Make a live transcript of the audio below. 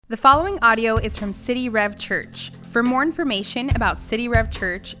The following audio is from City Rev Church. For more information about City Rev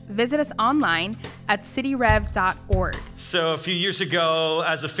Church, visit us online at cityrev.org. So a few years ago,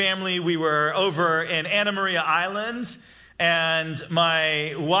 as a family, we were over in Anna Maria Island, and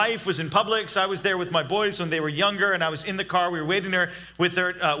my wife was in Publix. I was there with my boys when they were younger, and I was in the car. We were waiting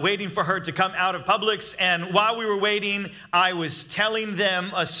for her to come out of Publix, and while we were waiting, I was telling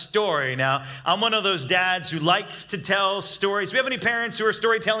them a story. Now, I'm one of those dads who likes to tell stories. Do we have any parents who are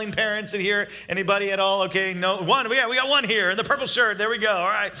storytelling parents in here? Anybody at all? Okay, no, one. We got one here in the purple shirt. There we go. All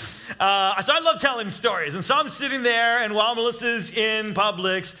right. So I love telling stories, and so I'm sitting there, and while Melissa's in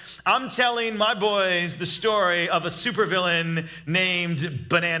Publix, I'm telling my boys the story of a supervillain named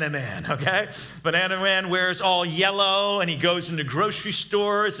Banana Man, okay? Banana Man wears all yellow, and he goes into grocery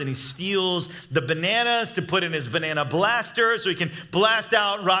stores, and he steals the bananas to put in his banana blaster so he can blast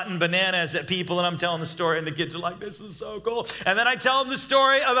out rotten bananas at people, and I'm telling the story, and the kids are like, this is so cool. And then I tell them the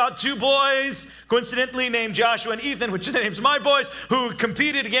story about two boys, coincidentally named Joshua and Ethan, which are the names of my boys, who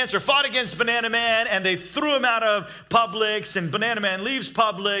competed against or fought against Banana Man, and they threw him out of Publix, and Banana Man leaves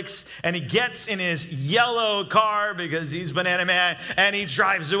Publix, and he gets in his yellow car because he's Banana Man, and he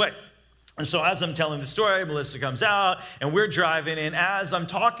drives away. And so as I'm telling the story, Melissa comes out, and we're driving, and as I'm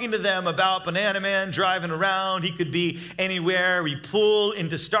talking to them about Banana Man driving around, he could be anywhere. We pull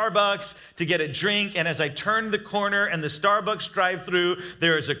into Starbucks to get a drink, and as I turn the corner and the Starbucks drive-through,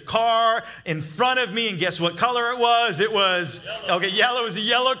 there is a car in front of me, and guess what color it was? It was yellow. Okay, yellow. It was a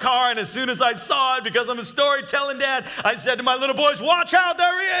yellow car, and as soon as I saw it, because I'm a storytelling dad, I said to my little boys, watch out,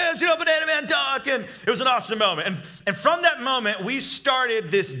 there he is, Banana Man duck, and it was an awesome moment. And from that moment, we started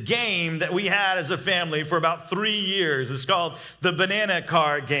this game that we had as a family for about 3 years. It's called the Banana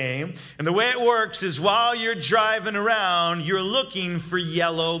Car Game. And the way it works is while you're driving around, you're looking for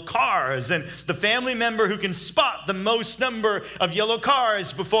yellow cars. And the family member who can spot the most number of yellow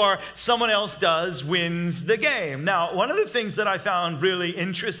cars before someone else does wins the game. Now, one of the things that I found really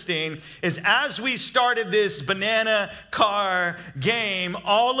interesting is as we started this Banana Car Game,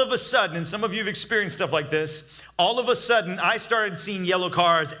 all of a sudden, and some of you have experienced stuff like this, all of a sudden, I started seeing yellow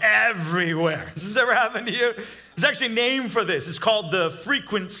cars everywhere. Has this ever happened to you? There's actually a name for this. It's called the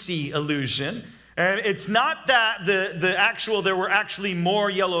frequency illusion. And it's not that there were actually more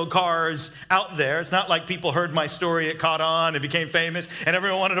yellow cars out there. It's not like people heard my story, it caught on, it became famous, and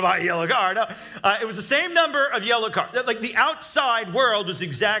everyone wanted to buy a yellow car. No, it was the same number of yellow cars. Like the outside world was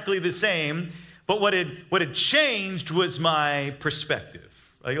exactly the same, but what had changed was my perspective.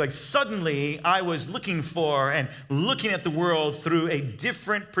 Like suddenly I was looking at the world through a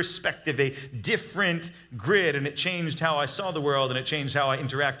different perspective, a different grid, and it changed how I saw the world, and it changed how I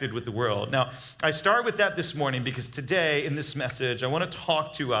interacted with the world. Now, I start with that this morning because today in this message, I want to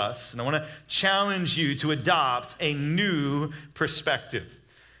talk to us, and I want to challenge you to adopt a new perspective.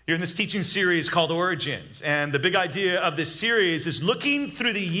 You're in this teaching series called Origins, and the big idea of this series is looking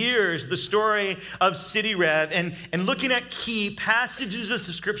through the years, the story of City Rev, and looking at key passages of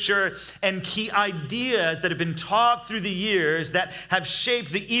Scripture and key ideas that have been taught through the years that have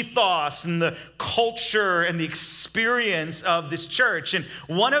shaped the ethos and the culture and the experience of this church. And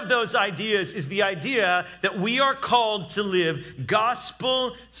one of those ideas is the idea that we are called to live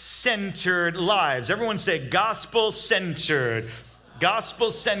gospel-centered lives. Everyone say gospel-centered.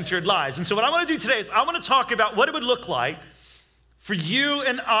 Gospel-centered lives. And so what I want to do today is I want to talk about what it would look like for you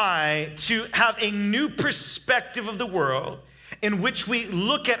and I to have a new perspective of the world in which we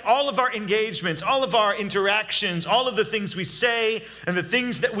look at all of our engagements, all of our interactions, all of the things we say and the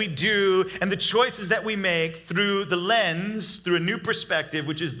things that we do and the choices that we make through a new perspective,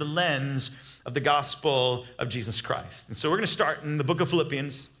 which is the lens of the gospel of Jesus Christ. And so we're going to start in the book of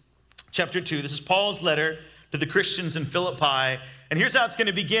Philippians, chapter 2. This is Paul's letter to the Christians in Philippi. And here's how it's going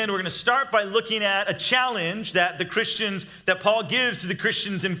to begin. We're going to start by looking at a challenge that Paul gives to the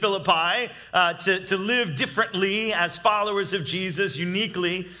Christians in Philippi to live differently as followers of Jesus,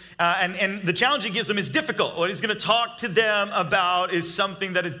 uniquely. And the challenge he gives them is difficult. What he's going to talk to them about is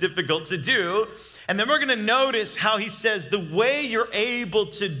something that is difficult to do. And then we're going to notice how he says the way you're able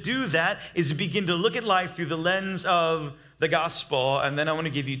to do that is to begin to look at life through the lens of the gospel, and then I want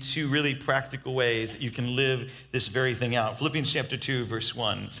to give you two really practical ways that you can live this very thing out. Philippians chapter 2, verse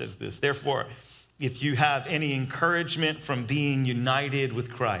 1 says this, "Therefore, if you have any encouragement from being united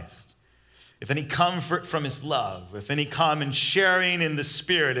with Christ, if any comfort from his love, if any common sharing in the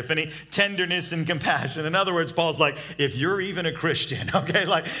Spirit, if any tenderness and compassion." In other words, Paul's like, if you're even a Christian, okay?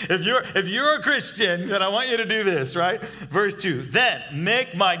 Like, if you're a Christian, then I want you to do this, right? Verse 2, "Then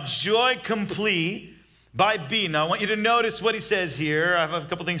make my joy complete By being, now I want you to notice what he says here. I have a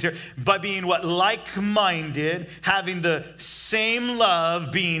couple things here. By being what? Like-minded, having the same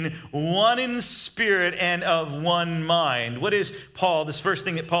love, being one in spirit and of one mind. What is Paul? This first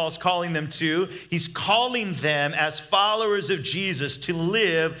thing that Paul is calling them to, he's calling them as followers of Jesus to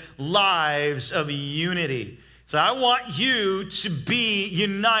live lives of unity. So I want you to be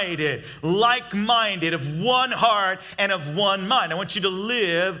united, like-minded, of one heart and of one mind. I want you to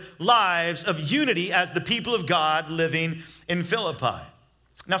live lives of unity as the people of God living in Philippi.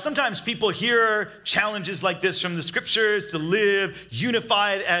 Now, sometimes people hear challenges like this from the scriptures to live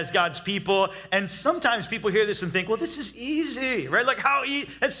unified as God's people. And sometimes people hear this and think, well, this is easy, right? Like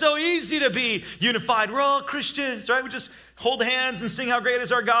it's so easy to be unified. We're all Christians, right? We just hold hands and sing how great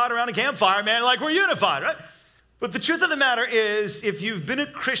is our God around a campfire, man. Like we're unified, right? But the truth of the matter is, if you've been a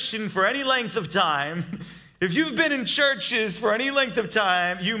Christian for any length of time, if you've been in churches for any length of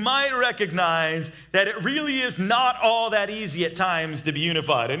time, you might recognize that it really is not all that easy at times to be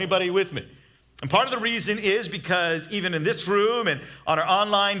unified. Anybody with me? And part of the reason is because even in this room and on our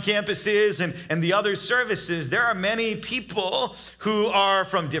online campuses and the other services, there are many people who are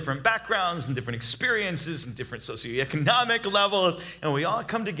from different backgrounds and different experiences and different socioeconomic levels, and we all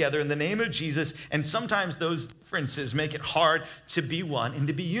come together in the name of Jesus, and sometimes those differences make it hard to be one and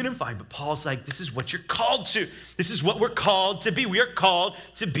to be unified. But Paul's like, this is what you're called to. This is what we're called to be. We are called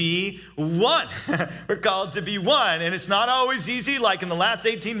to be one. We're called to be one, and it's not always easy. Like in the last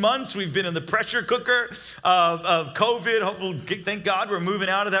 18 months, we've been in the pressure cooker of COVID. Hopefully, thank God we're moving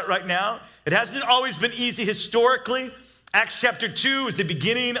out of that right now. It hasn't always been easy historically. Acts chapter 2 is the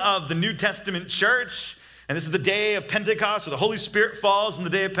beginning of the New Testament church. And this is the day of Pentecost, or the Holy Spirit falls on the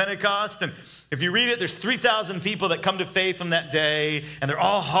day of Pentecost. And if you read it, there's 3,000 people that come to faith on that day, and they're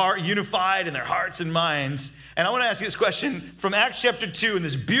all unified in their hearts and minds. And I want to ask you this question from Acts chapter 2, in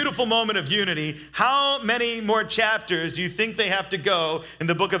this beautiful moment of unity, how many more chapters do you think they have to go in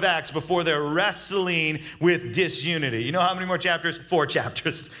the book of Acts before they're wrestling with disunity? You know how many more chapters? 4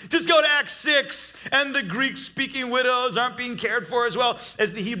 chapters. Just go to Acts 6, and the Greek-speaking widows aren't being cared for as well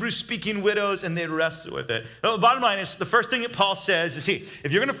as the Hebrew-speaking widows, and they wrestle with it. The bottom line is, the first thing that Paul says is,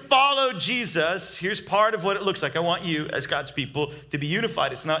 if you're going to follow Jesus, here's part of what it looks like. I want you, as God's people, to be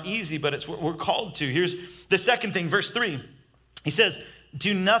unified. It's not easy, but it's what we're called to. Here's the second thing, verse 3. He says,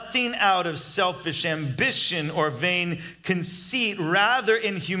 do nothing out of selfish ambition or vain conceit. Rather,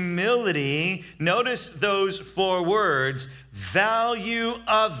 in humility, notice those 4 words, value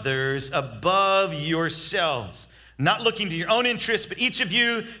others above yourselves. Not looking to your own interests, but each of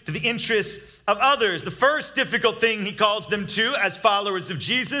you to the interests of others. The first difficult thing he calls them to as followers of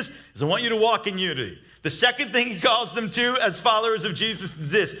Jesus is, I want you to walk in unity. The second thing he calls them to as followers of Jesus is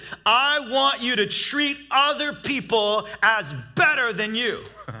this: I want you to treat other people as better than you.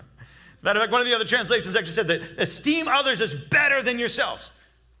 As a matter of fact, one of the other translations actually said that esteem others as better than yourselves.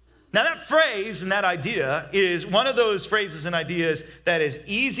 Now that phrase and that idea is one of those phrases and ideas that is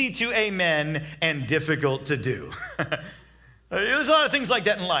easy to amen and difficult to do. There's a lot of things like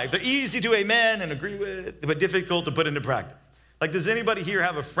that in life. They're easy to amen and agree with, but difficult to put into practice. Like, does anybody here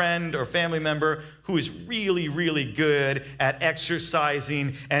have a friend or family member who is really, really good at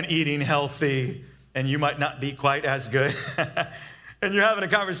exercising and eating healthy, and you might not be quite as good? And you're having a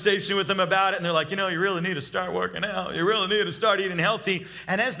conversation with them about it, and they're like, you really need to start working out. You really need to start eating healthy.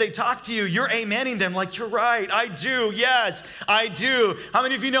 And as they talk to you, you're amening them like, you're right, I do, yes, I do. How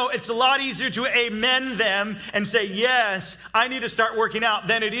many of you know it's a lot easier to amen them and say, yes, I need to start working out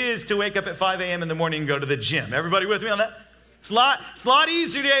than it is to wake up at 5 a.m. in the morning and go to the gym? Everybody with me on that? It's a lot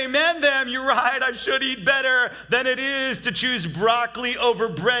easier to amen them, you're right, I should eat better, than it is to choose broccoli over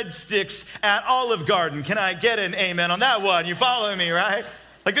breadsticks at Olive Garden. Can I get an amen on that one? You following me, right?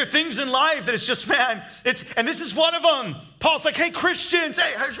 Like, there are things in life that it's just, man, and this is one of them. Paul's like, hey, Christians,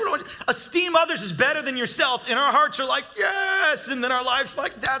 esteem others as better than yourself. And our hearts are like, yes. And then our lives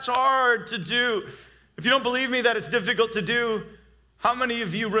like, that's hard to do. If you don't believe me that it's difficult to do, how many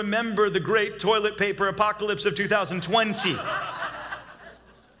of you remember the great toilet paper apocalypse of 2020?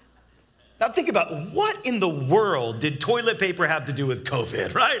 Now think about, what in the world did toilet paper have to do with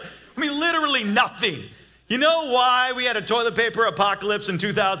COVID, right? I mean, literally nothing. You know why we had a toilet paper apocalypse in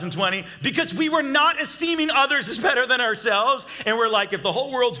 2020? Because we were not esteeming others as better than ourselves. And we're like, if the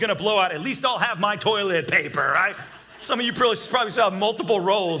whole world's gonna blow out, at least I'll have my toilet paper, right? Some of you probably still have multiple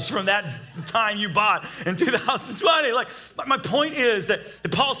rolls from that time you bought in 2020. Like, my point is that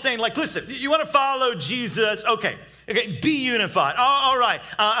Paul's saying, like, listen, you want to follow Jesus? Okay, be unified. All right,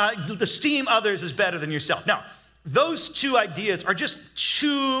 esteem others as better than yourself. Now, those two ideas are just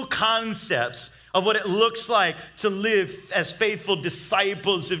two concepts of what it looks like to live as faithful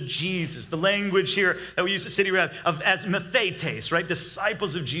disciples of Jesus. The language here that we use at City Rev as mathetes, right?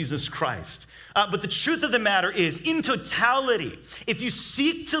 Disciples of Jesus Christ. But the truth of the matter is, in totality, if you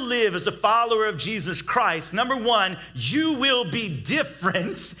seek to live as a follower of Jesus Christ, number one, you will be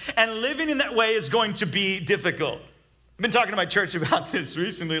different, and living in that way is going to be difficult. I've been talking to my church about this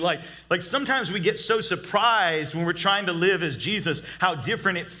recently. Like sometimes we get so surprised when we're trying to live as Jesus, how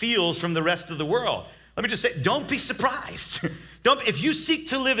different it feels from the rest of the world. Let me just say, don't be surprised. If you seek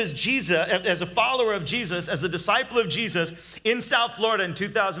to live as Jesus, as a follower of Jesus, as a disciple of Jesus in South Florida in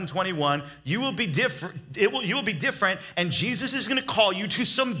 2021, you will be different. You will be different, and Jesus is going to call you to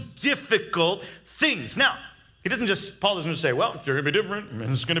some difficult things. Now, Paul doesn't just say, well, you're going to be different, and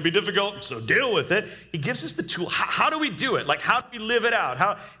it's going to be difficult, so deal with it. He gives us the tool. How do we do it? Like, how do we live it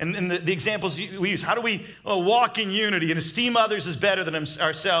out? And the examples we use, how do we walk in unity and esteem others as better than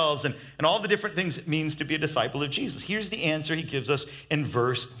ourselves, and all the different things it means to be a disciple of Jesus? Here's the answer he gives us in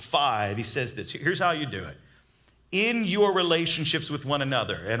verse 5. He says this. Here's how you do it. In your relationships with one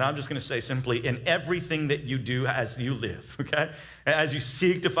another, and I'm just going to say simply, in everything that you do as you live, okay? As you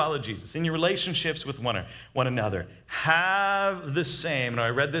seek to follow Jesus, in your relationships with one another, have the same, and I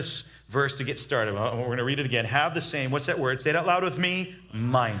read this verse to get started, we're going to read it again, have the same, what's that word? Say it out loud with me,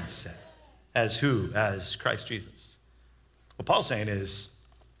 mindset. As who? As Christ Jesus. What Paul's saying is,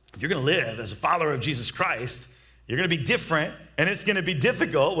 if you're going to live as a follower of Jesus Christ, you're going to be different, and it's going to be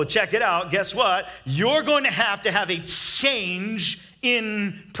difficult. Well, check it out. Guess what? You're going to have a change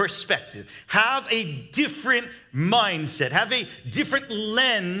in perspective. Have a different mindset. Have a different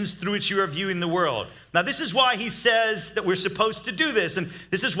lens through which you are viewing the world. Now, this is why he says that we're supposed to do this, and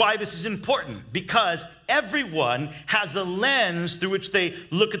this is why this is important, because everyone has a lens through which they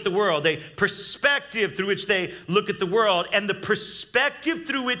look at the world, a perspective through which they look at the world, and the perspective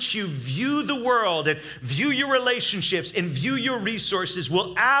through which you view the world and view your relationships and view your resources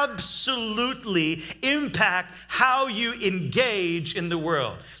will absolutely impact how you engage in the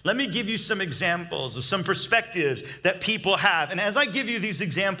world. Let me give you some examples of some perspectives that people have. And as I give you these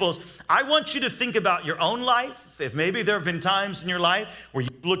examples, I want you to think about your own life. If maybe there have been times in your life where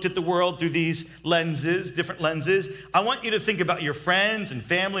you've looked at the world through these lenses, different lenses, I want you to think about your friends and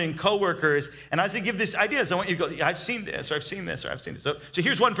family and coworkers. And as I give these ideas, I want you to go, I've seen this, or I've seen this, or I've seen this. So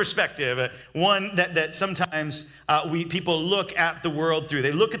here's one perspective, one that sometimes people look at the world through.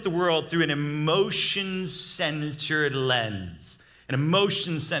 They look at the world through an emotion-centered lens, an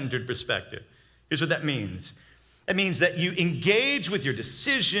emotion-centered perspective. Here's what that means. It means that you engage with your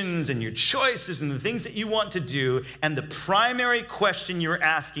decisions and your choices and the things that you want to do, and the primary question you're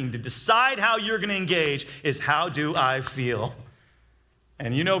asking to decide how you're going to engage is, how do I feel?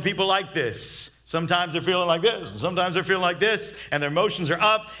 And you know people like this. Sometimes they're feeling like this, and sometimes they're feeling like this, and their emotions are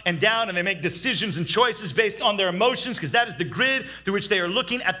up and down, and they make decisions and choices based on their emotions, because that is the grid through which they are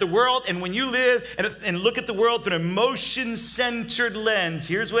looking at the world. And when you live and look at the world through an emotion-centered lens,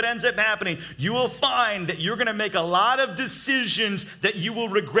 here's what ends up happening. You will find that you're going to make a lot of decisions that you will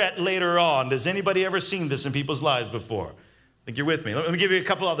regret later on. Has anybody ever seen this in people's lives before? I think you're with me. Let me give you a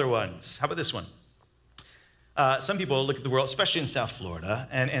couple other ones. How about this one? Some people look at the world, especially in South Florida,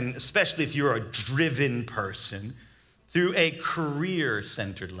 and especially if you're a driven person, through a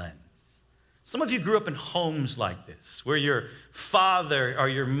career-centered lens. Some of you grew up in homes like this, where your father or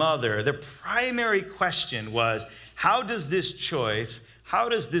your mother, their primary question was, how does this choice, how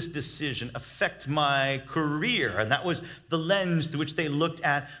does this decision affect my career? And that was the lens through which they looked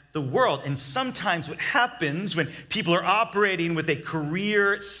at the world. And sometimes what happens when people are operating with a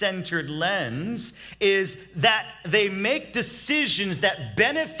career-centered lens is that they make decisions that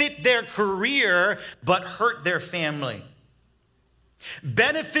benefit their career but hurt their family.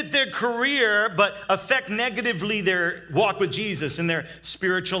 Benefit their career, but affect negatively their walk with Jesus and their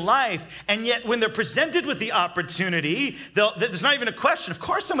spiritual life. And yet, when they're presented with the opportunity, there's not even a question. Of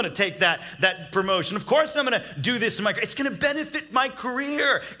course I'm going to take that promotion. Of course I'm going to do this in my career. It's going to benefit my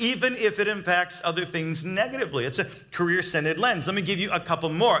career, even if it impacts other things negatively. It's a career-centered lens. Let me give you a couple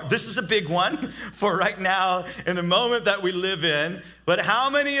more. This is a big one for right now in the moment that we live in. But how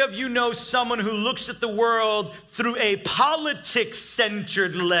many of you know someone who looks at the world through a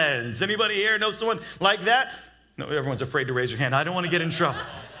politics-centered lens? Anybody here know someone like that? No, everyone's afraid to raise your hand. I don't want to get in trouble.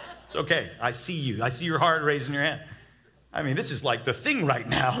 It's okay. I see you. I see your heart raising your hand. I mean, this is like the thing right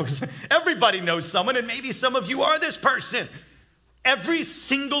now. Everybody knows someone, and maybe some of you are this person. Every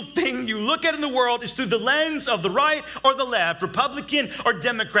single thing you look at in the world is through the lens of the right or the left, Republican or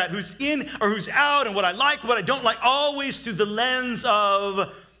Democrat, who's in or who's out, and what I like, what I don't like, always through the lens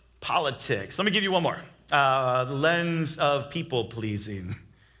of politics. Let me give you one more. the lens of people pleasing.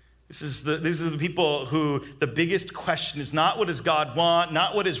 These are the people who the biggest question is not what does God want,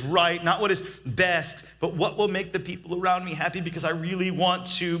 not what is right, not what is best, but what will make the people around me happy because I really want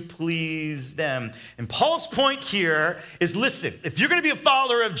to please them. And Paul's point here is, listen, if you're going to be a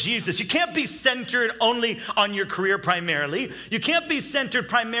follower of Jesus, you can't be centered only on your career primarily. You can't be centered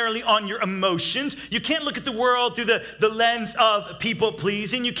primarily on your emotions. You can't look at the world through the lens of people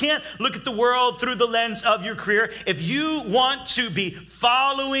pleasing. You can't look at the world through the lens of your career. If you want to be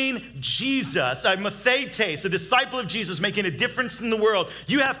following Jesus, a mathetes, a disciple of Jesus making a difference in the world,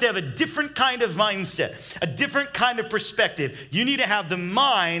 you have to have a different kind of mindset, a different kind of perspective. You need to have the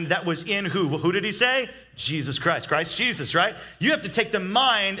mind that was in who? Well, who did he say? Jesus Christ. Christ Jesus, right? You have to take the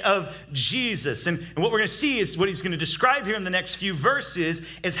mind of Jesus. And what we're going to see is what he's going to describe here in the next few verses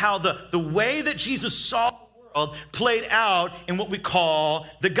is how the way that Jesus saw the world played out in what we call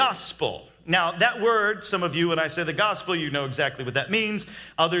the gospel. Now, that word, some of you, when I say the gospel, you know exactly what that means.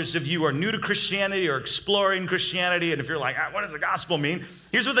 Others of you are new to Christianity or exploring Christianity, and if you're like, what does the gospel mean?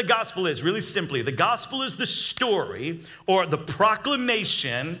 Here's what the gospel is, really simply. The gospel is the story or the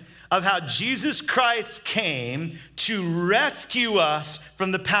proclamation of how Jesus Christ came to rescue us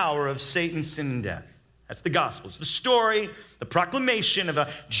from the power of Satan, sin, and death. That's the gospel. It's the story, the proclamation of how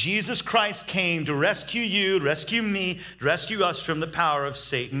Jesus Christ came to rescue you, to rescue me, to rescue us from the power of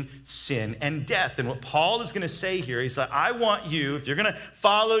Satan, sin, and death. And what Paul is going to say here, he's like, I want you, if you're going to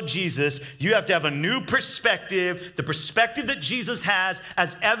follow Jesus, you have to have a new perspective, the perspective that Jesus has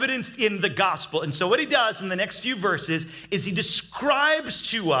as evidenced in the gospel. And so what he does in the next few verses is he describes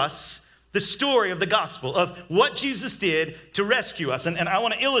to us the story of the gospel, of what Jesus did to rescue us. And I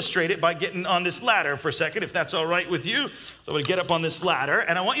want to illustrate it by getting on this ladder for a second, if that's all right with you. So I'm going to get up on this ladder,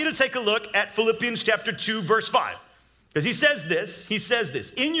 and I want you to take a look at Philippians chapter 2, verse 5. Because he says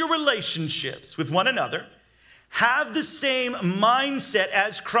this, in your relationships with one another, have the same mindset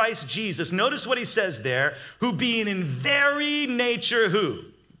as Christ Jesus. Notice what he says there, who being in very nature who?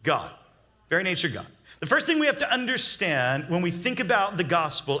 God. Very nature God. The first thing we have to understand when we think about the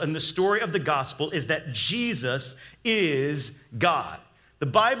gospel and the story of the gospel is that Jesus is God. The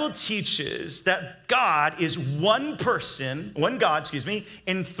Bible teaches that God is one God,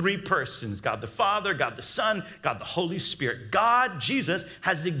 in three persons. God the Father, God the Son, God the Holy Spirit. God, Jesus,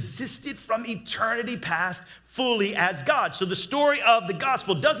 has existed from eternity past fully as God. So the story of the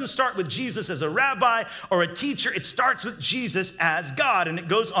gospel doesn't start with Jesus as a rabbi or a teacher. It starts with Jesus as God. And it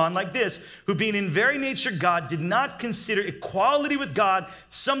goes on like this, who being in very nature God did not consider equality with God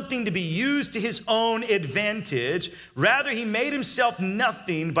something to be used to his own advantage. Rather, he made himself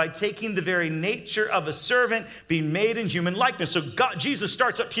nothing by taking the very nature of a servant, being made in human likeness. So Jesus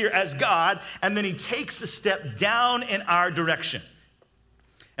starts up here as God, and then he takes a step down in our direction.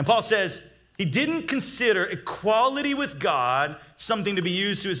 And Paul says, he didn't consider equality with God something to be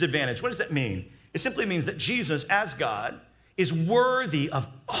used to his advantage. What does that mean? It simply means that Jesus, as God, is worthy of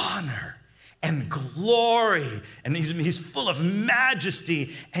honor and glory, and he's full of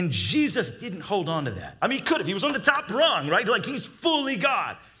majesty, and Jesus didn't hold on to that. I mean, he could have. He was on the top rung, right? Like, he's fully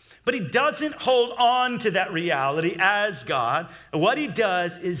God. But he doesn't hold on to that reality as God. What he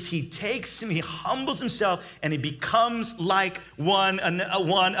does is he humbles himself, and he becomes like one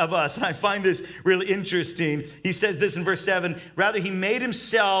of us. And I find this really interesting. He says this in verse 7, rather he made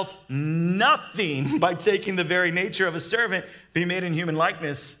himself nothing by taking the very nature of a servant, being made in human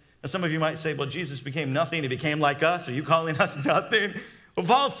likeness. Now some of you might say, well, Jesus became nothing. He became like us. Are you calling us nothing? What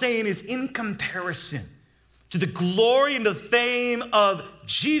Paul's saying is in comparison to the glory and the fame of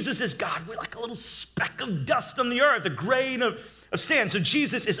Jesus as God, we're like a little speck of dust on the earth, a grain of sand. So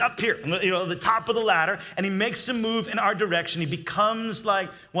Jesus is up here, the top of the ladder, and he makes a move in our direction. He becomes like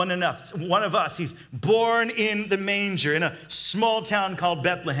one of us. He's born in the manger in a small town called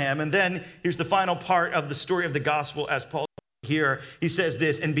Bethlehem. And then here's the final part of the story of the gospel as Paul here, he says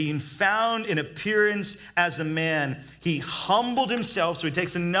this, and being found in appearance as a man, he humbled himself. So he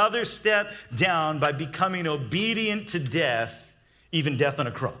takes another step down by becoming obedient to death, even death on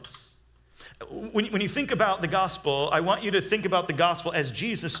a cross. When you think about the gospel, I want you to think about the gospel as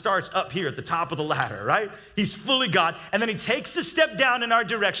Jesus starts up here at the top of the ladder, right? He's fully God, and then he takes a step down in our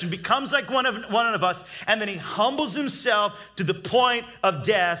direction, becomes like one of us, and then he humbles himself to the point of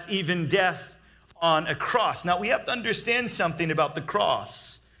death, even death on a cross. Now, we have to understand something about the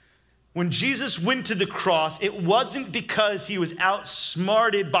cross. When Jesus went to the cross, it wasn't because he was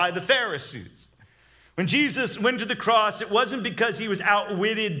outsmarted by the Pharisees. When Jesus went to the cross, it wasn't because he was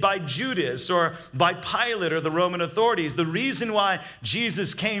outwitted by Judas or by Pilate or the Roman authorities. The reason why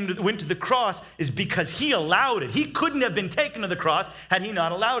Jesus went to the cross is because he allowed it. He couldn't have been taken to the cross had he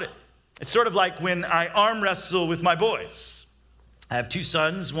not allowed it. It's sort of like when I arm wrestle with my boys. I have two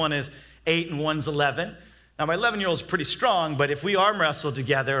sons. One is 8 and one's 11. Now, my 11-year-old is pretty strong, but if we arm wrestle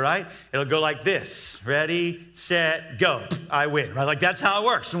together, right, it'll go like this. Ready, set, go. I win, right? Like, that's how it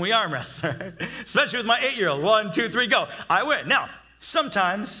works when we arm wrestle, right? Especially with my 8-year-old. 1, 2, 3, go. I win. Now,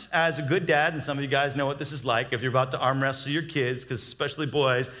 sometimes, as a good dad, and some of you guys know what this is like, if you're about to arm wrestle your kids, because especially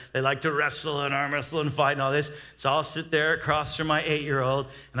boys, they like to wrestle and arm wrestle and fight and all this. So I'll sit there across from my 8-year-old,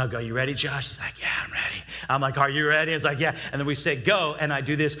 and I'll go, you ready, Josh? He's like, yeah, I'm ready. I'm like, are you ready? He's like, yeah. And then we say, go, and I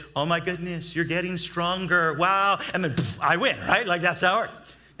do this. Oh, my goodness, you're getting stronger. Wow. And then poof, I win, right? Like, that's how it works.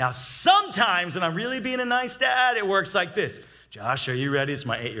 Now, sometimes, and I'm really being a nice dad, it works like this. Josh, are you ready? It's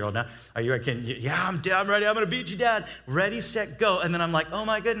my 8-year-old now. Are you ready? Yeah, I'm ready. I'm going to beat you, Dad. Ready, set, go. And then I'm like, oh,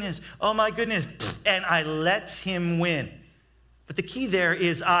 my goodness. And I let him win. But the key there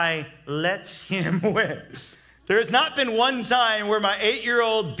is I let him win. There has not been one time where my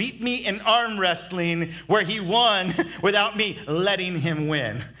 8-year-old beat me in arm wrestling where he won without me letting him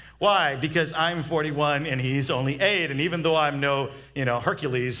win. Why? Because I'm 41 and he's only 8. And even though I'm no,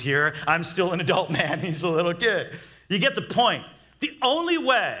 Hercules here, I'm still an adult man. He's a little kid. You get the point. The only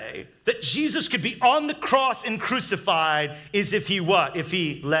way that Jesus could be on the cross and crucified is if he what? If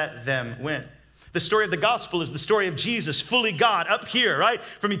he let them win. The story of the gospel is the story of Jesus, fully God, up here, right?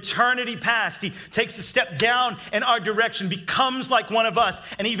 From eternity past, he takes a step down in our direction, becomes like one of us,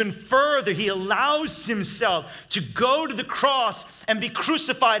 and even further, he allows himself to go to the cross and be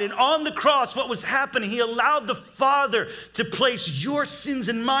crucified. And on the cross, what was happening? He allowed the Father to place your sins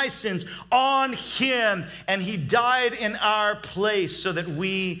and my sins on him, and he died in our place so that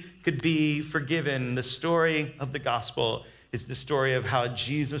we could be forgiven. The story of the gospel is the story of how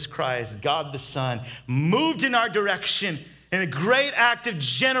Jesus Christ, God the Son, moved in our direction in a great act of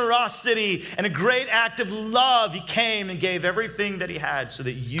generosity and a great act of love. He came and gave everything that he had so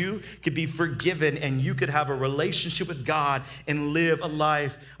that you could be forgiven and you could have a relationship with God and live a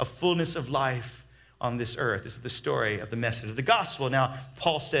life, a fullness of life on this earth. This is the story of the message of the gospel. Now,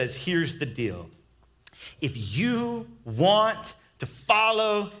 Paul says, here's the deal. If you want to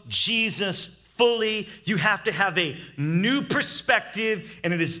follow Jesus fully, you have to have a new perspective,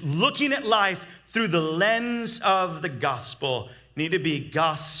 and it is looking at life through the lens of the gospel. You need to be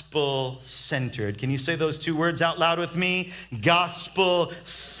gospel-centered. Can you say those two words out loud with me?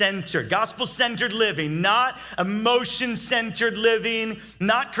 Gospel-centered. Gospel-centered living, not emotion-centered living,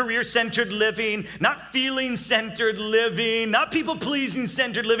 not career-centered living, not feeling-centered living, not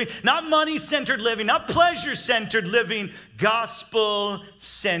people-pleasing-centered living, not money-centered living, not pleasure-centered living,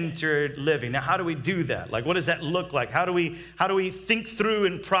 gospel-centered living. Now, how do we do that? Like, what does that look like? How do we think through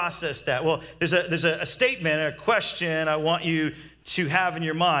and process that? Well, there's a statement, a question I want you to have in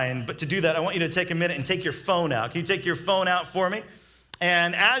your mind. But to do that, I want you to take a minute and take your phone out. Can you take your phone out for me?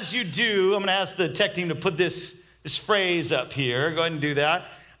 And as you do, I'm going to ask the tech team to put this phrase up here. Go ahead and do that.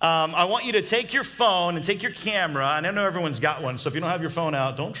 I want you to take your phone and take your camera. And I know everyone's got one, so if you don't have your phone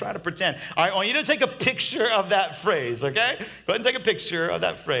out, don't try to pretend. All right, I want you to take a picture of that phrase, okay? Go ahead and take a picture of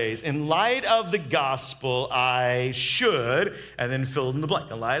that phrase. In light of the gospel, I should, and then fill in the blank.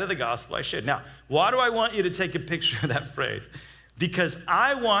 In light of the gospel, I should. Now, why do I want you to take a picture of that phrase? Because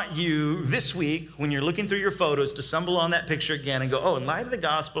I want you this week, when you're looking through your photos, to stumble on that picture again and go, oh, in light of the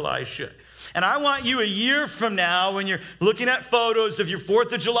gospel, I should. And I want you a year from now, when you're looking at photos of your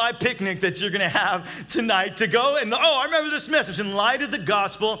 4th of July picnic that you're going to have tonight, to go and, oh, I remember this message. In light of the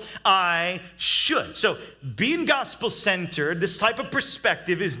gospel, I should. So being gospel-centered, this type of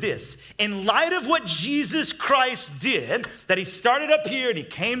perspective is this. In light of what Jesus Christ did, that he started up here and he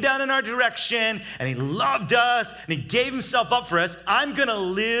came down in our direction and he loved us and he gave himself up for us, I'm going to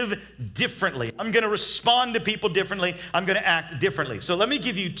live differently. I'm going to respond to people differently. I'm going to act differently. So let me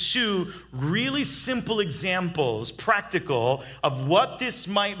give you 2 really simple examples, practical, of what this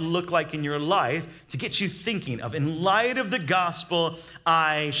might look like in your life to get you thinking of, in light of the gospel,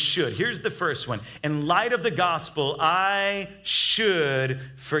 I should. Here's the first one. In light of the gospel, I should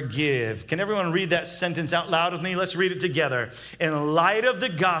forgive. Can everyone read that sentence out loud with me? Let's read it together. In light of the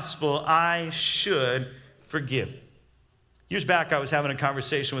gospel, I should forgive. Years back, I was having a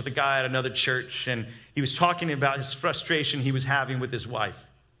conversation with a guy at another church, and he was talking about his frustration he was having with his wife.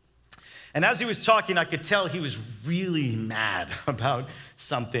 And as he was talking, I could tell he was really mad about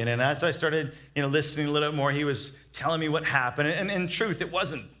something. And as I started, listening a little bit more, he was telling me what happened. And in truth, it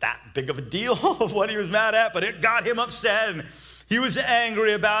wasn't that big of a deal of what he was mad at, but it got him upset. And he was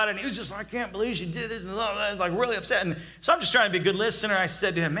angry about it. And he was just like, I can't believe she did this. And like really upset. And so I'm just trying to be a good listener. I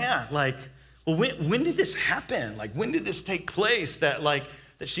said to him, man, well, when did this happen? Like, when did this take place that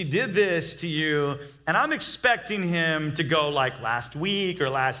that she did this to you, and I'm expecting him to go like last week or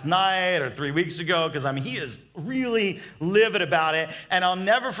last night or 3 weeks ago, because he is really livid about it, and I'll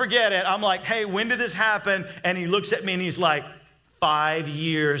never forget it. I'm like, hey, when did this happen? And he looks at me and he's like, 5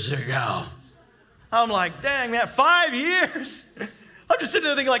 years ago. I'm like, dang, man, 5 years? I'm just sitting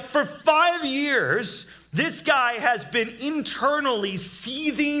there thinking, like, for 5 years, this guy has been internally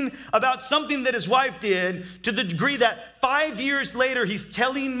seething about something that his wife did, to the degree that 5 years later, he's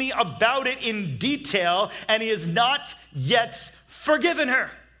telling me about it in detail, and he has not yet forgiven her.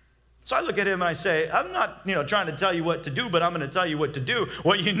 So I look at him and I say, I'm not, trying to tell you what to do, but I'm going to tell you what to do.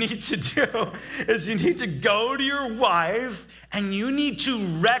 What you need to do is you need to go to your wife and you need to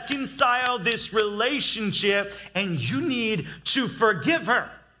reconcile this relationship and you need to forgive her.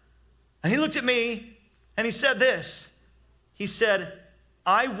 And he looked at me and he said this. He said,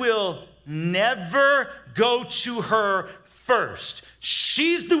 I will never go to her first.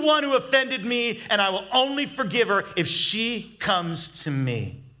 She's the one who offended me, and I will only forgive her if she comes to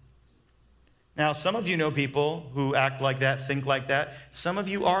me. Now, some of you know people who act like that, think like that. Some of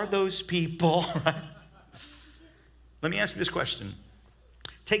you are those people. Let me ask you this question.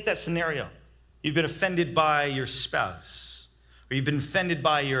 Take that scenario. You've been offended by your spouse, or you've been offended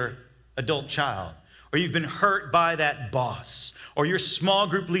by your adult child, or you've been hurt by that boss, or your small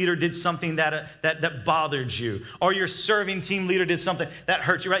group leader did something that bothered you, or your serving team leader did something that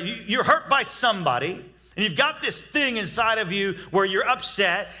hurt you, right? You're hurt by somebody. And you've got this thing inside of you where you're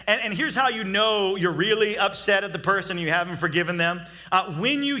upset. And here's how you know you're really upset at the person, you haven't forgiven them.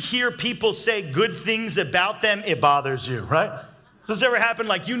 When you hear people say good things about them, it bothers you, right? Does this ever happen?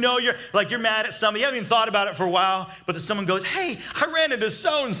 Like, you're mad at somebody. You haven't even thought about it for a while, but then someone goes, hey, I ran into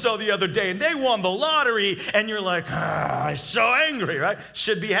so-and-so the other day, and they won the lottery. And you're like, I'm so angry, right?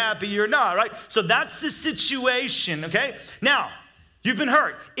 Should be happy, you're not, right? So that's the situation, okay? Now, you've been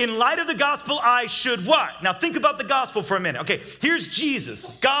hurt. In light of the gospel, I should what? Now think about the gospel for a minute. Okay, here's Jesus,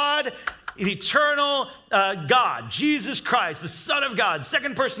 God, eternal God, Jesus Christ, the Son of God,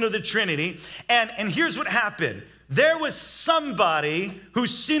 second person of the Trinity. And here's what happened. There was somebody who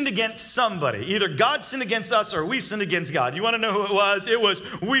sinned against somebody. Either God sinned against us or we sinned against God. You want to know who it was? It was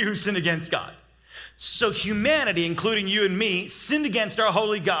we who sinned against God. So humanity, including you and me, sinned against our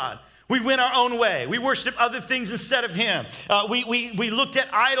holy God. We went our own way. We worshiped other things instead of him. We looked at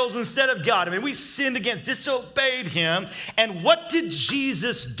idols instead of God. We sinned against, disobeyed him. And what did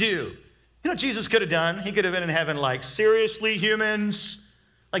Jesus do? You know what Jesus could have done? He could have been in heaven like, seriously, humans?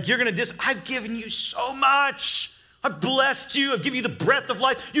 Like, you're going to I've given you so much. I've blessed you. I've given you the breath of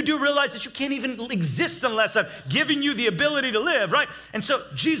life. You do realize that you can't even exist unless I've given you the ability to live, right? And so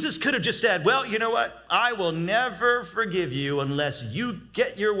Jesus could have just said, well, you know what? I will never forgive you unless you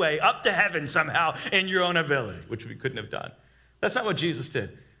get your way up to heaven somehow in your own ability, which we couldn't have done. That's not what Jesus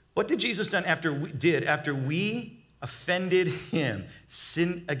did. What did Jesus done after we offended him,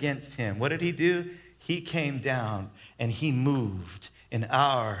 sinned against him? What did he do? He came down and he moved in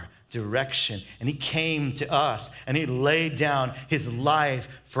our direction. And he came to us and he laid down his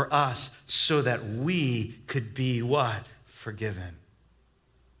life for us so that we could be what? Forgiven.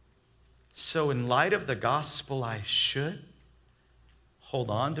 So in light of the gospel, I should hold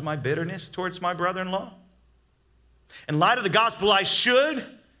on to my bitterness towards my brother-in-law. In light of the gospel, I should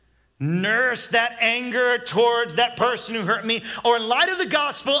nurse that anger towards that person who hurt me. Or in light of the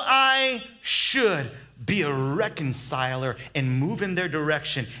gospel, I should be a reconciler and move in their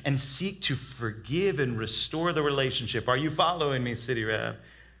direction and seek to forgive and restore the relationship. Are you following me, City Rev?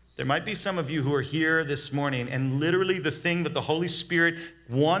 There might be some of you who are here this morning, and literally the thing that the Holy Spirit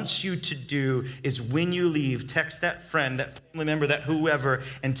wants you to do is when you leave, text that friend, that family member, that whoever,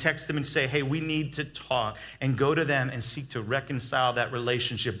 and text them and say, hey, we need to talk, and go to them and seek to reconcile that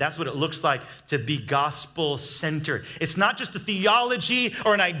relationship. That's what it looks like to be gospel-centered. It's not just a theology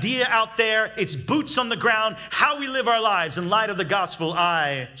or an idea out there. It's boots on the ground, how we live our lives. In light of the gospel,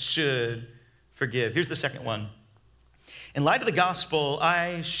 I should forgive. Here's the second one. In light of the gospel,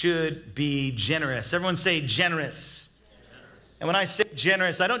 I should be generous. Everyone say generous. And when I say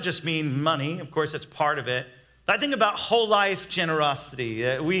generous, I don't just mean money. Of course, that's part of it. But I think about whole life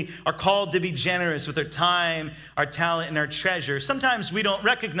generosity. We are called to be generous with our time, our talent, and our treasure. Sometimes we don't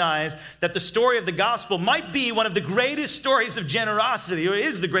recognize that the story of the gospel might be one of the greatest stories of generosity, or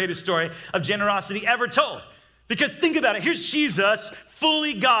is the greatest story of generosity ever told. Because think about it. Here's Jesus,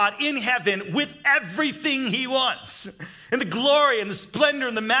 fully God in heaven with everything he wants. And the glory and the splendor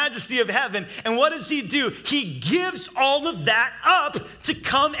and the majesty of heaven. And what does he do? He gives all of that up to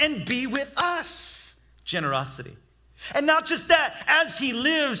come and be with us. Generosity. And not just that, as he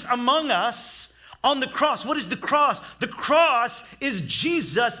lives among us, on the cross. What is the cross? The cross is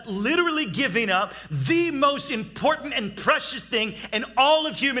Jesus literally giving up the most important and precious thing in all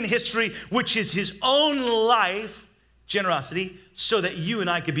of human history, which is his own life, generosity, so that you and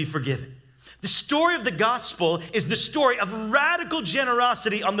I could be forgiven. The story of the gospel is the story of radical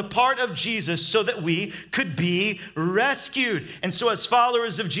generosity on the part of Jesus so that we could be rescued. And so as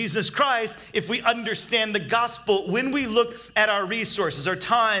followers of Jesus Christ, if we understand the gospel, when we look at our resources, our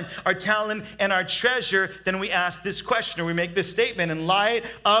time, our talent, and our treasure, then we ask this question, or we make this statement: in light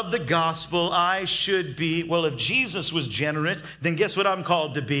of the gospel, I should be, well, if Jesus was generous, then guess what I'm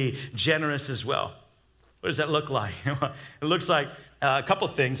called to be? Generous as well. What does that look like? It looks like a couple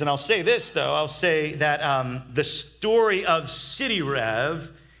things, and I'll say this, though. I'll say that the story of City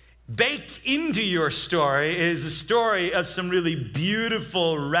Rev, baked into your story, is a story of some really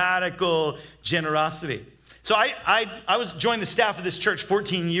beautiful, radical generosity. So I joined the staff of this church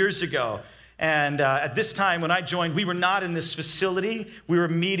 14 years ago, and at this time when I joined, we were not in this facility. We were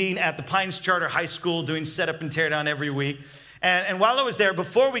meeting at the Pines Charter High School, doing setup and tear down every week. And while I was there,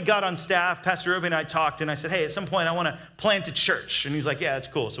 before we got on staff, Pastor Roby and I talked, and I said, hey, at some point I want to plant a church. And he's like, yeah, that's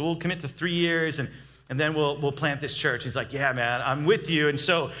cool. So we'll commit to 3 years, and then we'll plant this church. He's like, yeah, man, I'm with you. And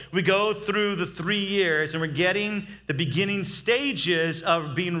so we go through the 3 years, and we're getting the beginning stages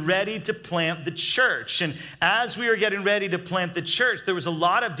of being ready to plant the church. And as we were getting ready to plant the church, there was a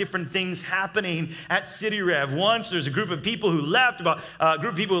lot of different things happening at City Rev. Once there's a group of people who left,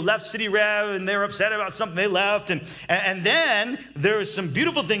 City Rev, and they were upset about something, they left. And then there was some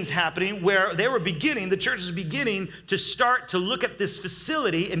beautiful things happening where the church was beginning to start to look at this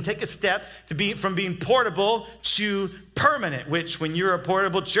facility and take a step from being portable to permanent, which when you're a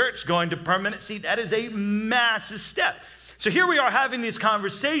portable church going to permanency, that is a massive step. So here we are having these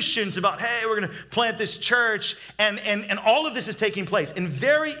conversations about, hey, we're going to plant this church, and all of this is taking place. And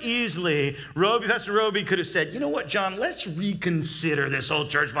very easily, Pastor Roby could have said, you know what, John, let's reconsider this whole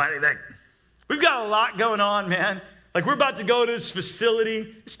church planting thing. We've got a lot going on, man. Like, we're about to go to this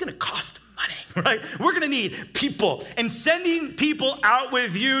facility. It's going to cost money, right? We're going to need people. And sending people out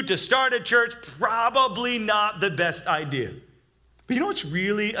with you to start a church, probably not the best idea. But you know what's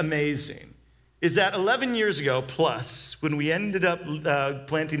really amazing is that 11 years ago plus, when we ended up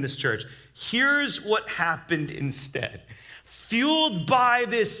planting this church, here's what happened instead. Fueled by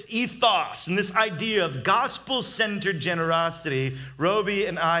this ethos and this idea of gospel-centered generosity, Roby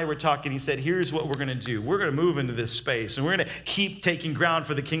and I were talking. He said, here's what we're going to do. We're going to move into this space, and we're going to keep taking ground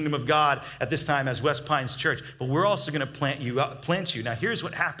for the kingdom of God at this time as West Pines Church, but we're also going to plant you. Now, here's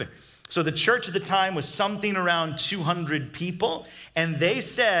what happened. So the church at the time was something around 200 people, and they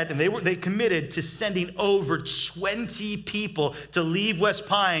said, and they committed to sending over 20 people to leave West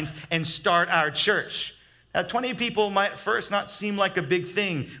Pines and start our church. Now, 20 people might first not seem like a big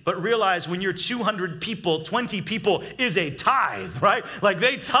thing, but realize when you're 200 people, 20 people is a tithe, right? Like,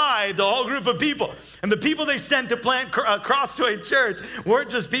 they tithe the whole group of people. And the people they sent to plant Crossway Church weren't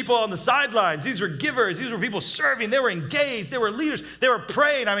just people on the sidelines. These were givers. These were people serving. They were engaged. They were leaders. They were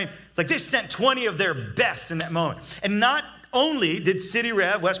praying. I mean, like, they sent 20 of their best in that moment. And not only did City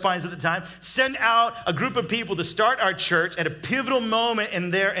Rev, West Pines at the time, send out a group of people to start our church at a pivotal moment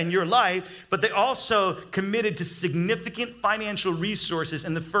in your life, but they also committed to significant financial resources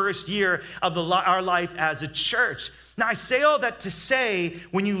in the first year of our life as a church. Now, I say all that to say,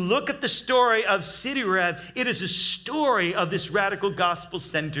 when you look at the story of City Rev, it is a story of this radical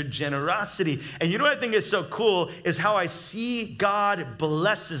gospel-centered generosity. And you know what I think is so cool is how I see God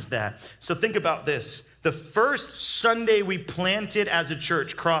blesses that. So think about this. The first Sunday we planted as a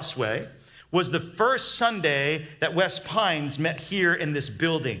church, Crossway, was the first Sunday that West Pines met here in this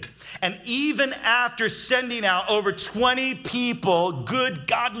building. And even after sending out over 20 people, good,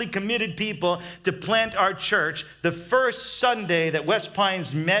 godly, committed people, to plant our church, the first Sunday that West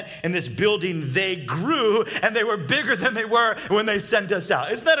Pines met in this building, they grew, and they were bigger than they were when they sent us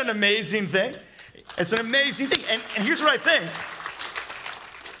out. Isn't that an amazing thing? It's an amazing thing. And here's what I think.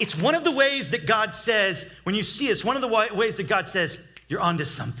 It's one of the ways that God says, when you see us, one of the ways that God says, you're onto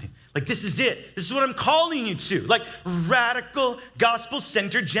something. Like, this is it. This is what I'm calling you to. Like, radical,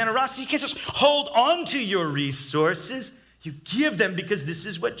 gospel-centered generosity. You can't just hold on to your resources. You give them because this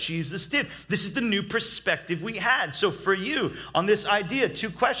is what Jesus did. This is the new perspective we had. So for you, on this idea, 2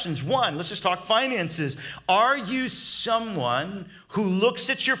 questions. 1, let's just talk finances. Are you someone who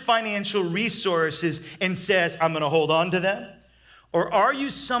looks at your financial resources and says, I'm going to hold on to them? Or are you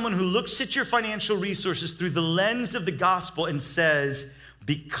someone who looks at your financial resources through the lens of the gospel and says,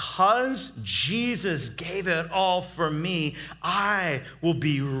 because Jesus gave it all for me, I will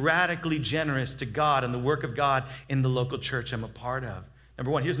be radically generous to God and the work of God in the local church I'm a part of? number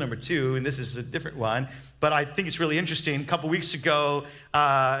one. Here's number two, and this is a different one, but I think it's really interesting. A couple weeks ago,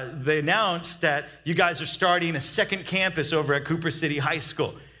 they announced that you guys are starting a second campus over at Cooper City High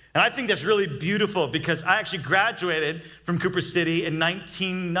School. And I think that's really beautiful because I actually graduated from Cooper City in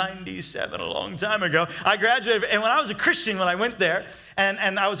 1997, a long time ago. I graduated, and when I was a Christian, when I went there,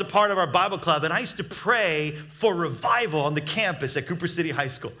 and I was a part of our Bible club, and I used to pray for revival on the campus at Cooper City High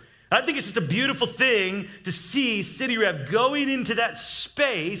School. I think it's just a beautiful thing to see City Rev going into that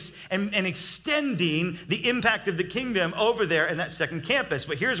space and extending the impact of the kingdom over there in that second campus.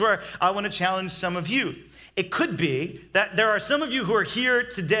 But here's where I want to challenge some of you. It could be that there are some of you who are here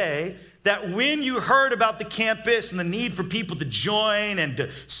today that when you heard about the campus and the need for people to join and to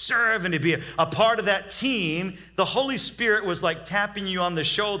serve and to be a part of that team, the Holy Spirit was like tapping you on the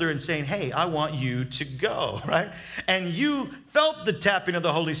shoulder and saying, hey, I want you to go, right? And you felt the tapping of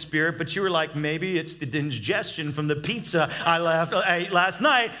the Holy Spirit, but you were like, maybe it's the indigestion from the pizza I ate last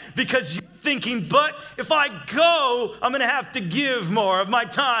night, because you're thinking, but if I go, I'm going to have to give more of my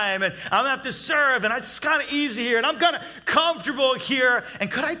time, and I'm going to have to serve, and it's kind of easy here, and I'm kind of comfortable here.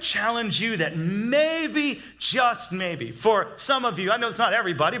 And could I challenge you that maybe, just maybe, for some of you, I know it's not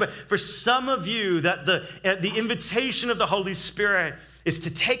everybody, but for some of you, that the invitation of the Holy Spirit is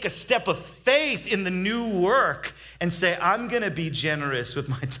to take a step of faith in the new work and say, I'm going to be generous with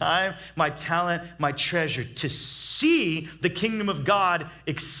my time, my talent, my treasure to see the kingdom of God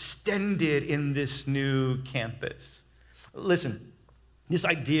extended in this new campus. Listen, this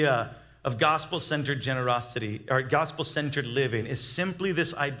idea of gospel-centered generosity or gospel-centered living is simply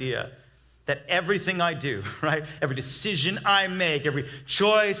this idea that everything I do, right, every decision I make, every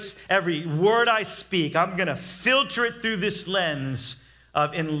choice, every word I speak, I'm going to filter it through this lens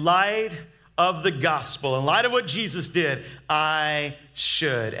of, in light of the gospel, in light of what Jesus did, I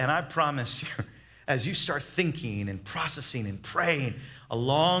should. And I promise you, as you start thinking and processing and praying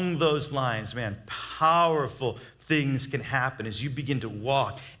along those lines, man, powerful things can happen as you begin to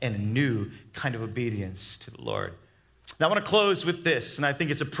walk in a new kind of obedience to the Lord. Now, I want to close with this, and I think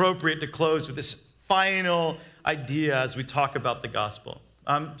it's appropriate to close with this final idea as we talk about the gospel.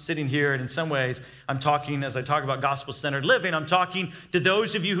 I'm sitting here, and in some ways, I'm talking, as I talk about gospel-centered living, I'm talking to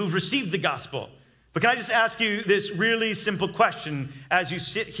those of you who've received the gospel. But can I just ask you this really simple question as you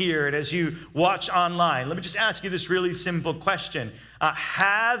sit here and as you watch online? Let me just ask you this really simple question.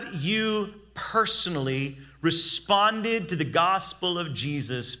 Have you personally responded to the gospel of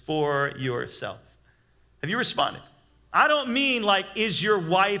Jesus for yourself? Have you responded? I don't mean like, is your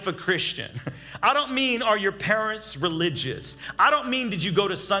wife a Christian? I don't mean, are your parents religious? I don't mean, did you go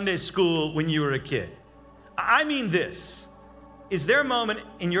to Sunday school when you were a kid? I mean this. Is there a moment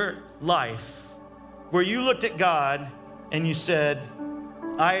in your life where you looked at God and you said,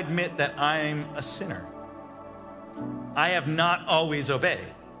 I admit that I'm a sinner. I have not always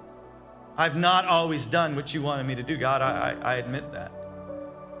obeyed. I've not always done what you wanted me to do, God. I admit that.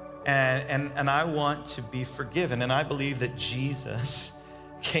 And I want to be forgiven. And I believe that Jesus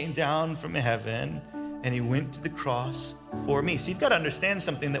came down from heaven and he went to the cross for me. So you've got to understand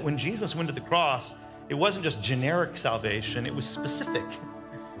something, that when Jesus went to the cross, it wasn't just generic salvation, it was specific.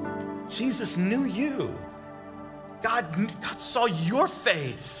 Jesus knew you. God saw your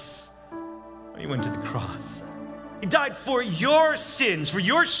face when he went to the cross. He died for your sins, for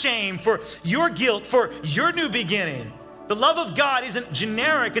your shame, for your guilt, for your new beginning. The love of God isn't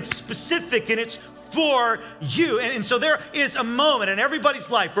generic, it's specific, and it's for you. And so there is a moment in everybody's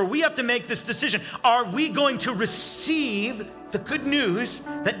life where we have to make this decision. Are we going to receive the good news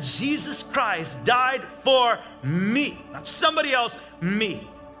that Jesus Christ died for me? Not somebody else, me.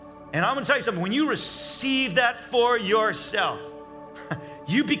 And I'm going to tell you something. When you receive that for yourself,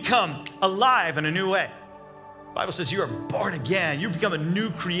 you become alive in a new way. The Bible says you are born again. You become a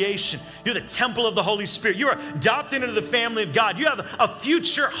new creation. You're the temple of the Holy Spirit. You are adopted into the family of God. You have a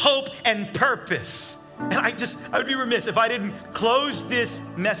future hope and purpose. And I would be remiss if I didn't close this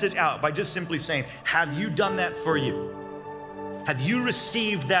message out by just simply saying, have you done that for you? Have you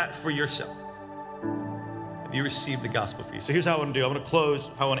received that for yourself? Have you received the gospel for you? So here's how I want to do. I want to close,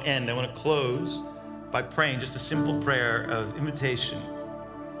 how I want to end. I want to close by praying just a simple prayer of invitation.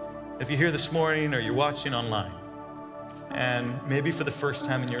 If you're here this morning or you're watching online, and maybe for the first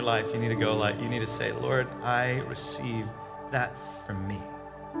time in your life, you need to say, Lord, I receive that from me.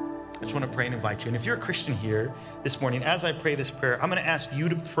 I just want to pray and invite you. And if you're a Christian here this morning, as I pray this prayer, I'm going to ask you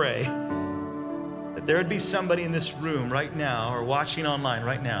to pray that there would be somebody in this room right now or watching online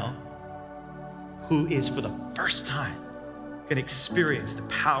right now who is for the first time going to experience the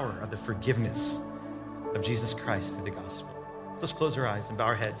power of the forgiveness of Jesus Christ through the gospel. So let's close our eyes and bow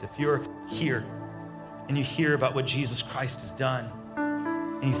our heads. If you're here and you hear about what Jesus Christ has done,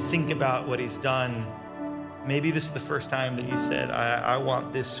 and you think about what he's done, maybe this is the first time that you said, I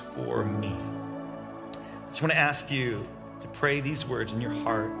want this for me. I just want to ask you to pray these words in your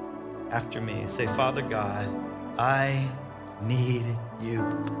heart after me. Say, Father God, I need you.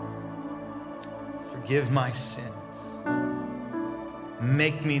 Forgive my sins.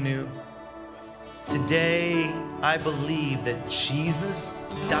 Make me new. Today, I believe that Jesus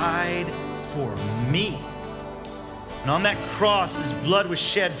died for me. And on that cross, his blood was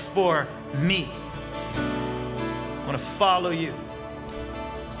shed for me. I want to follow you.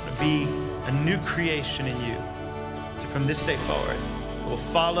 I want to be a new creation in you. So from this day forward, we'll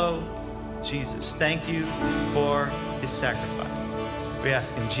follow Jesus. Thank you for his sacrifice. We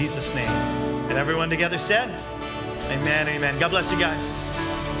ask in Jesus' name. And everyone together said, amen, amen. God bless you guys.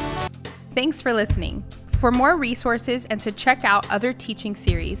 Thanks for listening. For more resources and to check out other teaching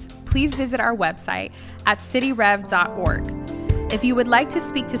series, please visit our website at cityrev.org. If you would like to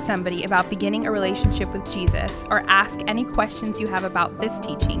speak to somebody about beginning a relationship with Jesus or ask any questions you have about this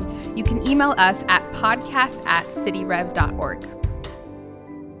teaching, you can email us at podcast@cityrev.org.